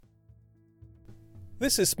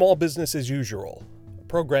This is Small Business as Usual, a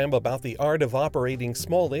program about the art of operating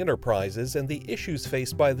small enterprises and the issues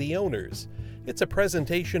faced by the owners. It's a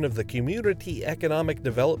presentation of the Community Economic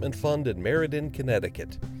Development Fund in Meriden,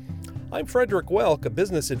 Connecticut. I'm Frederick Welk, a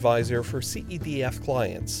business advisor for CEDF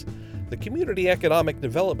clients. The Community Economic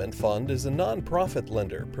Development Fund is a nonprofit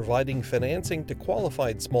lender providing financing to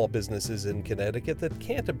qualified small businesses in Connecticut that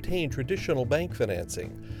can't obtain traditional bank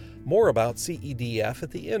financing. More about CEDF at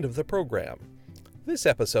the end of the program. This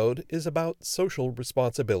episode is about social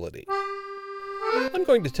responsibility. I'm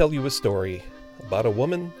going to tell you a story about a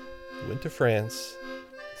woman who went to France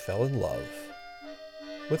and fell in love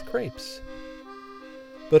with crepes.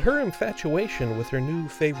 But her infatuation with her new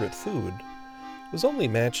favorite food was only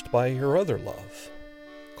matched by her other love,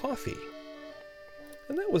 coffee.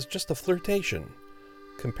 And that was just a flirtation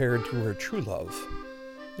compared to her true love,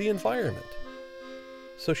 the environment.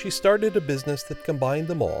 So she started a business that combined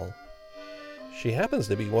them all. She happens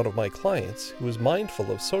to be one of my clients who is mindful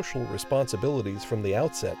of social responsibilities from the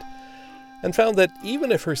outset and found that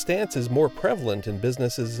even if her stance is more prevalent in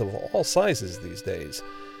businesses of all sizes these days,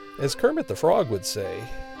 as Kermit the Frog would say,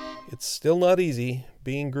 it's still not easy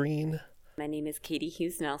being green. My name is Katie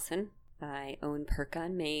Hughes Nelson. I own Perk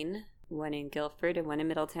on Main, one in Guilford and one in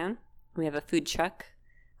Middletown. We have a food truck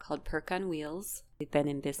called Perk on Wheels. We've been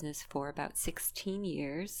in business for about 16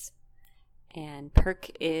 years. And Perk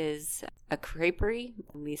is a creperie.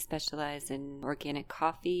 We specialize in organic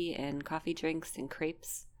coffee and coffee drinks and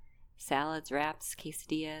crepes, salads, wraps,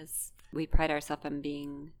 quesadillas. We pride ourselves on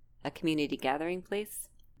being a community gathering place.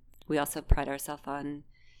 We also pride ourselves on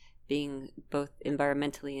being both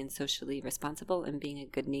environmentally and socially responsible and being a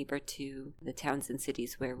good neighbor to the towns and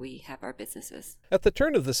cities where we have our businesses. At the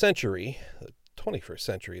turn of the century, the 21st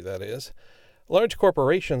century that is, large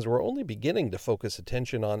corporations were only beginning to focus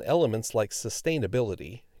attention on elements like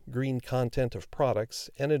sustainability, green content of products,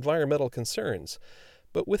 and environmental concerns.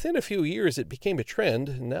 But within a few years it became a trend,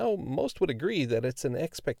 and now most would agree that it's an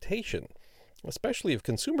expectation, especially of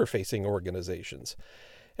consumer-facing organizations.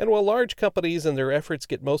 And while large companies and their efforts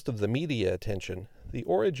get most of the media attention, the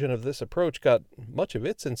origin of this approach got much of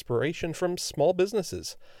its inspiration from small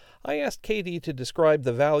businesses. I asked Katie to describe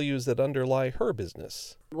the values that underlie her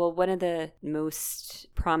business. Well, one of the most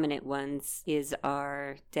prominent ones is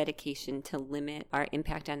our dedication to limit our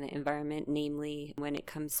impact on the environment, namely when it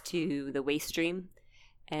comes to the waste stream.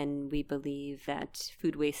 And we believe that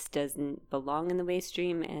food waste doesn't belong in the waste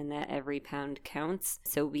stream and that every pound counts.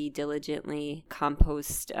 So we diligently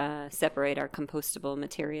compost, separate our compostable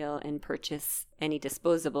material and purchase any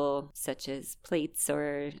disposable, such as plates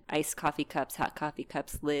or iced coffee cups, hot coffee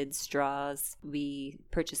cups, lids, straws. We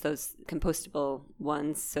purchase those compostable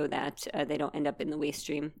ones so that they don't end up in the waste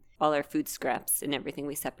stream. All our food scraps and everything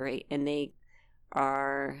we separate, and they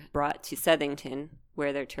are brought to Southington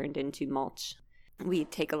where they're turned into mulch. We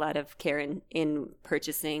take a lot of care in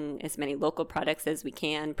purchasing as many local products as we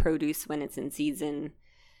can, produce when it's in season,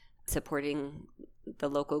 supporting the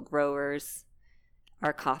local growers.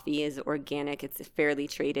 Our coffee is organic. It's fairly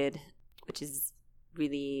traded, which is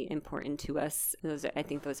really important to us. I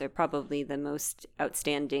think those are probably the most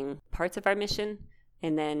outstanding parts of our mission.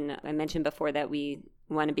 And then I mentioned before that we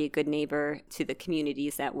want to be a good neighbor to the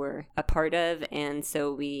communities that we're a part of, and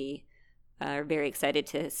so we are very excited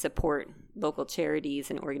to support local charities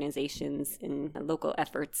and organizations in local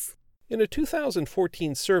efforts. In a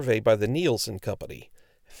 2014 survey by the Nielsen Company,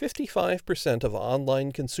 55% of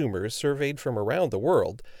online consumers surveyed from around the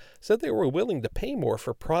world said they were willing to pay more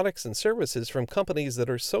for products and services from companies that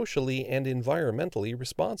are socially and environmentally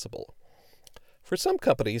responsible. For some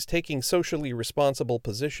companies, taking socially responsible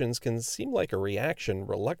positions can seem like a reaction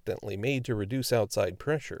reluctantly made to reduce outside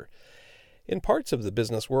pressure. In parts of the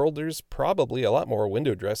business world, there's probably a lot more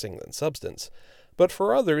window dressing than substance. But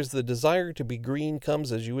for others, the desire to be green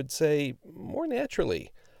comes, as you would say, more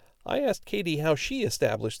naturally. I asked Katie how she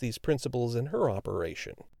established these principles in her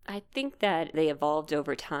operation. I think that they evolved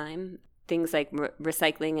over time. Things like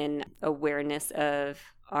recycling and awareness of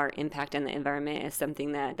our impact on the environment is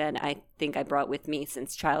something that I think I brought with me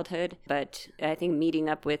since childhood. But I think meeting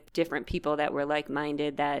up with different people that were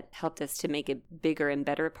like-minded that helped us to make a bigger and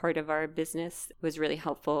better part of our business was really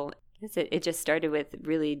helpful. It just started with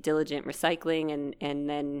really diligent recycling and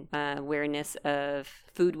then awareness of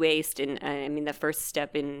food waste. And I mean, the first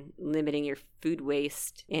step in limiting your food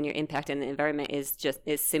waste and your impact on the environment is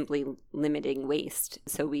simply limiting waste.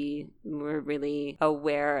 So we were really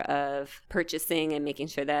aware of purchasing and making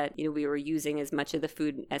sure that, we were using as much of the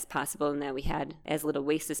food as possible and that we had as little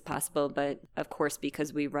waste as possible. But of course,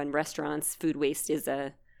 because we run restaurants, food waste is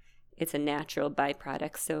a it's a natural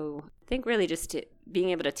byproduct. So I think really just being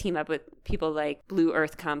able to team up with people like Blue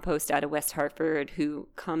Earth Compost out of West Hartford, who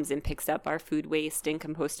comes and picks up our food waste and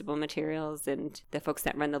compostable materials, and the folks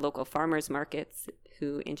that run the local farmers markets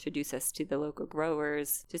who introduce us to the local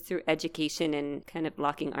growers, just through education and kind of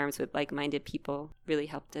locking arms with like-minded people, really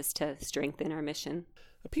helped us to strengthen our mission.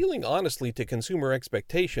 Appealing honestly to consumer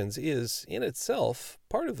expectations is, in itself,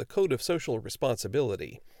 part of the code of social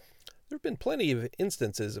responsibility. There have been plenty of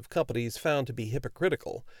instances of companies found to be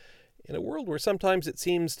hypocritical. In a world where sometimes it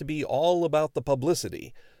seems to be all about the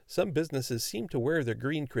publicity, some businesses seem to wear their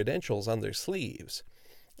green credentials on their sleeves.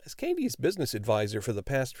 As Katie's business advisor for the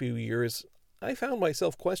past few years, I found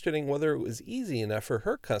myself questioning whether it was easy enough for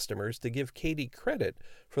her customers to give Katie credit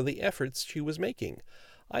for the efforts she was making.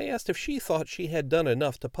 I asked if she thought she had done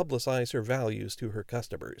enough to publicize her values to her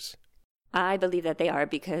customers. I believe that they are,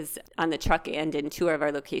 because on the truck end in 2 of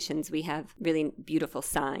our locations, we have really beautiful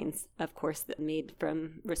signs, of course, made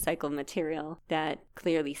from recycled material that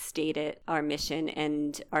clearly state it, our mission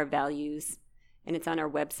and our values. And it's on our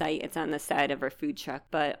website, it's on the side of our food truck.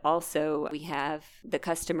 But also we have the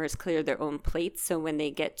customers clear their own plates. So when they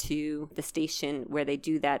get to the station where they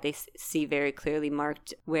do that, they see very clearly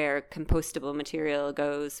marked where compostable material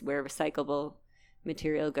goes, where recyclable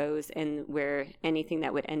material goes, and where anything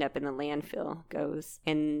that would end up in the landfill goes.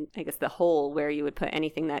 And I guess the hole where you would put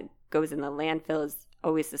anything that goes in the landfill is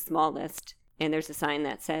always the smallest. And there's a sign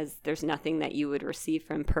that says there's nothing that you would receive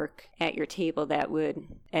from PERC at your table that would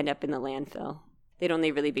end up in the landfill. They'd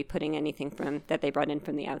only really be putting anything that they brought in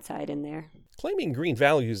from the outside in there. Claiming green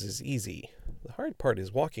values is easy. The hard part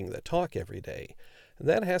is walking the talk every day, and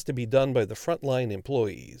that has to be done by the frontline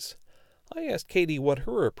employees. I asked Katie what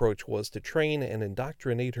her approach was to train and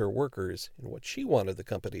indoctrinate her workers in what she wanted the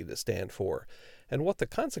company to stand for, and what the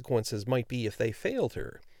consequences might be if they failed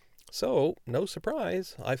her. So, no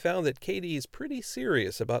surprise, I found that Katie is pretty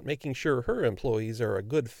serious about making sure her employees are a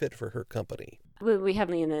good fit for her company. We have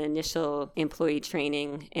in the initial employee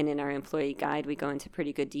training and in our employee guide, we go into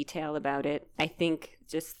pretty good detail about it. I think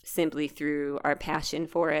just simply through our passion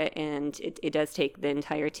for it, and it does take the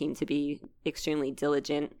entire team to be extremely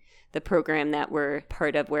diligent. The program that we're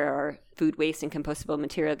part of, where our food waste and compostable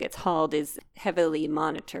material gets hauled, is heavily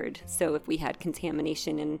monitored. So if we had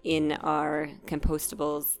contamination in our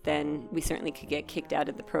compostables, then we certainly could get kicked out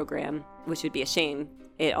of the program, which would be a shame.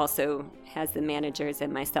 It also has the managers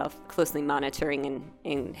and myself closely monitoring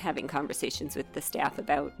and having conversations with the staff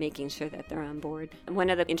about making sure that they're on board.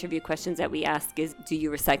 One of the interview questions that we ask is, do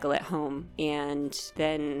you recycle at home? And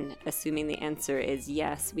then, assuming the answer is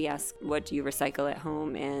yes, we ask, what do you recycle at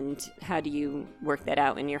home and how do you work that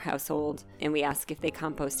out in your household? And we ask if they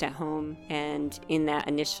compost at home. And in that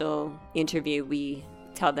initial interview, we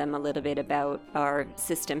tell them a little bbit about our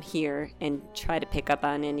system here and try to pick up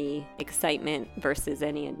on any excitement versus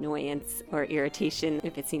any annoyance or irritation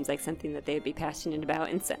if it seems like something that they'd be passionate about.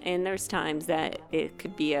 And there's times that it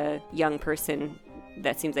could be a young person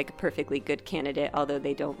that seems like a perfectly good candidate, although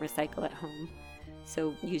they don't recycle at home.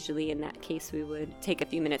 So usually in that case, we would take a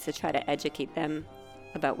few minutes to try to educate them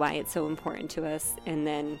about why it's so important to us, and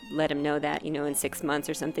then let them know that, in 6 months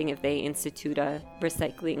or something, if they institute a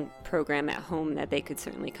recycling program at home, that they could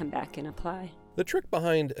certainly come back and apply. The trick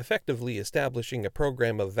behind effectively establishing a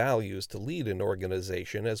program of values to lead an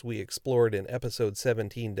organization, as we explored in episode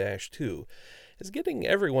 17-2, is getting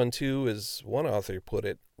everyone to, as one author put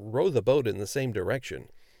it, row the boat in the same direction.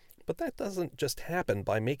 But that doesn't just happen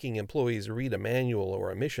by making employees read a manual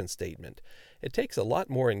or a mission statement. It takes a lot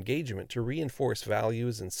more engagement to reinforce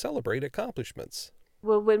values and celebrate accomplishments.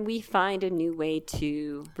 Well, when we find a new way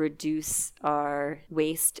to reduce our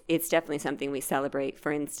waste, it's definitely something we celebrate.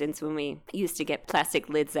 For instance, when we used to get plastic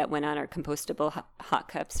lids that went on our compostable hot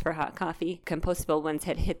cups for hot coffee, compostable ones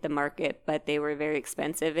had hit the market, but they were very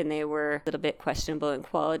expensive and they were a little bit questionable in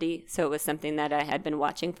quality. So it was something that I had been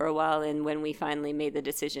watching for a while. And when we finally made the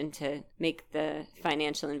decision to make the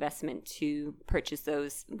financial investment to purchase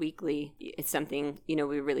those weekly, it's something,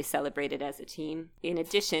 we really celebrated as a team. In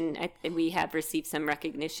addition, we have received some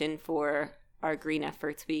recognition for our green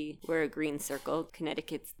efforts. We're a Green Circle,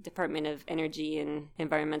 Connecticut's Department of Energy and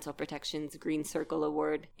Environmental Protection's Green Circle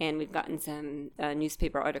Award, and we've gotten some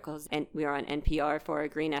newspaper articles, and we are on NPR for our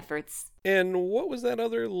green efforts. And what was that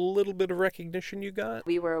other little bit of recognition you got?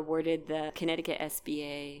 We were awarded the Connecticut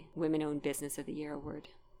SBA Women-Owned Business of the Year Award.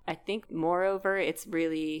 I think, moreover, it's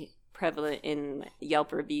really prevalent in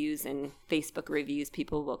Yelp reviews and Facebook reviews.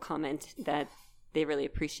 People will comment that they really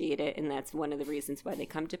appreciate it, and that's one of the reasons why they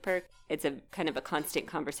come to PERC. It's a kind of a constant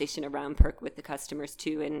conversation around PERC with the customers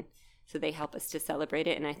too, and So they help us to celebrate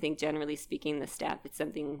it. And I think generally speaking, the staff, it's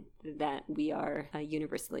something that we are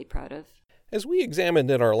universally proud of. As we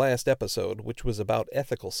examined in our last episode, which was about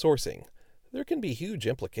ethical sourcing, there can be huge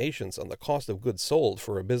implications on the cost of goods sold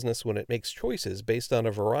for a business when it makes choices based on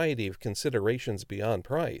a variety of considerations beyond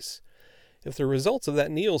price. If the results of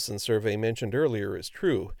that Nielsen survey mentioned earlier is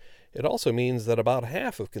true, it also means that about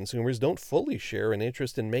half of consumers don't fully share an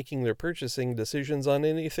interest in making their purchasing decisions on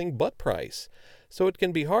anything but price, so it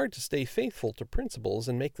can be hard to stay faithful to principles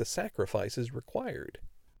and make the sacrifices required.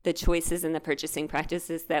 The choices and the purchasing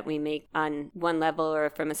practices that we make on one level or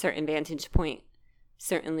from a certain vantage point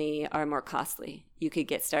certainly are more costly. You could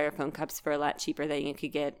get styrofoam cups for a lot cheaper than you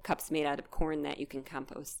could get cups made out of corn that you can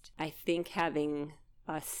compost. I think having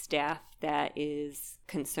a staff that is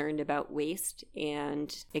concerned about waste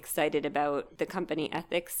and excited about the company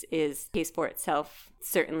ethics pays for itself.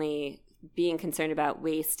 Certainly being concerned about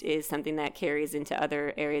waste is something that carries into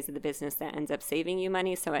other areas of the business that ends up saving you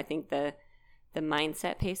money. So I think the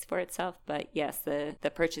mindset pays for itself. But yes, the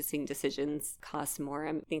purchasing decisions cost more.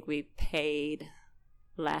 I think we paid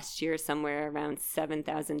last year somewhere around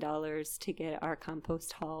 $7,000 to get our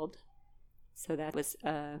compost hauled. So that was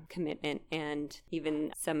a commitment. And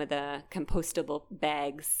even some of the compostable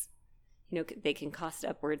bags, they can cost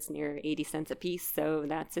upwards near 80 cents a piece. So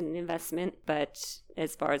that's an investment. But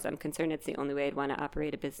as far as I'm concerned, it's the only way I'd want to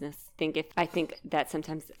operate a business. I think that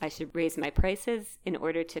sometimes I should raise my prices in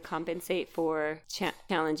order to compensate for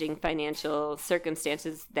challenging financial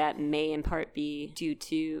circumstances that may in part be due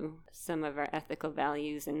to some of our ethical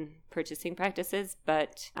values and purchasing practices.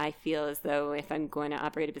 But I feel as though if I'm going to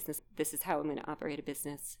operate a business, this is how I'm going to operate a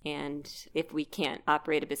business. And if we can't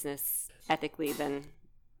operate a business ethically, then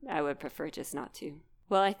I would prefer just not to.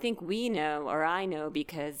 Well, I think I know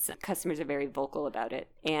because customers are very vocal about it.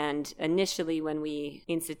 And initially when we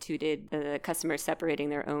instituted the customers separating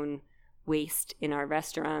their own waste in our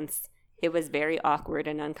restaurants, it was very awkward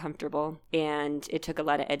and uncomfortable, and it took a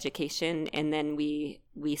lot of education. And then we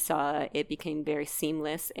saw it became very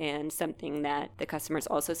seamless and something that the customers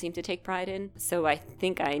also seem to take pride in. So I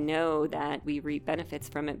think I know that we reap benefits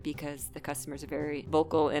from it because the customers are very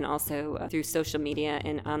vocal, and also through social media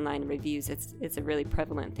and online reviews, it's a really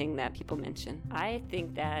prevalent thing that people mention. I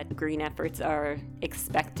think that green efforts are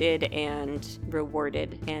expected and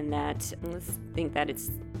rewarded, and that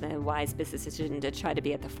it's a wise business decision to try to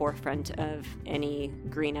be at the forefront of any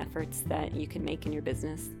green efforts that you can make in your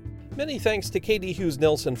business. Many thanks to Katie Hughes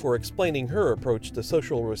Nelson for explaining her approach to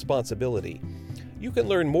social responsibility. You can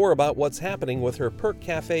learn more about what's happening with her Perk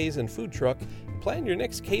cafes and food truck and plan your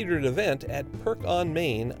next catered event at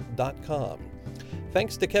perkonmain.com.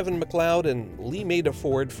 Thanks to Kevin MacLeod and Lee Maida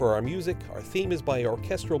Ford for our music. Our theme is by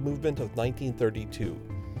Orchestral Movement of 1932.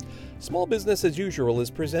 Small Business as Usual is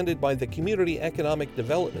presented by the Community Economic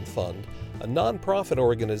Development Fund, a nonprofit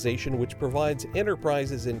organization which provides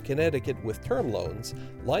enterprises in Connecticut with term loans,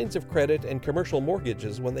 lines of credit, and commercial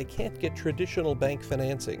mortgages when they can't get traditional bank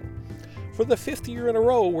financing. For the 5th year in a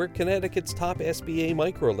row, we're Connecticut's top SBA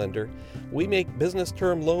microlender. We make business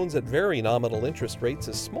term loans at very nominal interest rates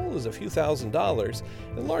as small as a few $1,000s,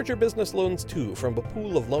 and larger business loans too, from a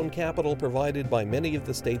pool of loan capital provided by many of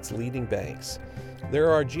the state's leading banks.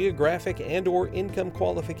 There are geographic and/or income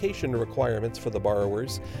qualification requirements for the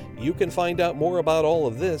borrowers. You can find out more about all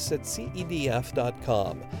of this at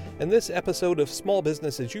cedf.com. And this episode of Small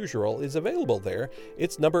Business as Usual is available there.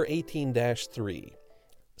 It's number 18-3.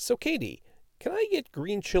 So, Katie, can I get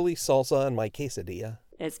green chili salsa on my quesadilla?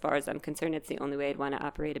 As far as I'm concerned, it's the only way I'd want to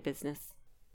operate a business.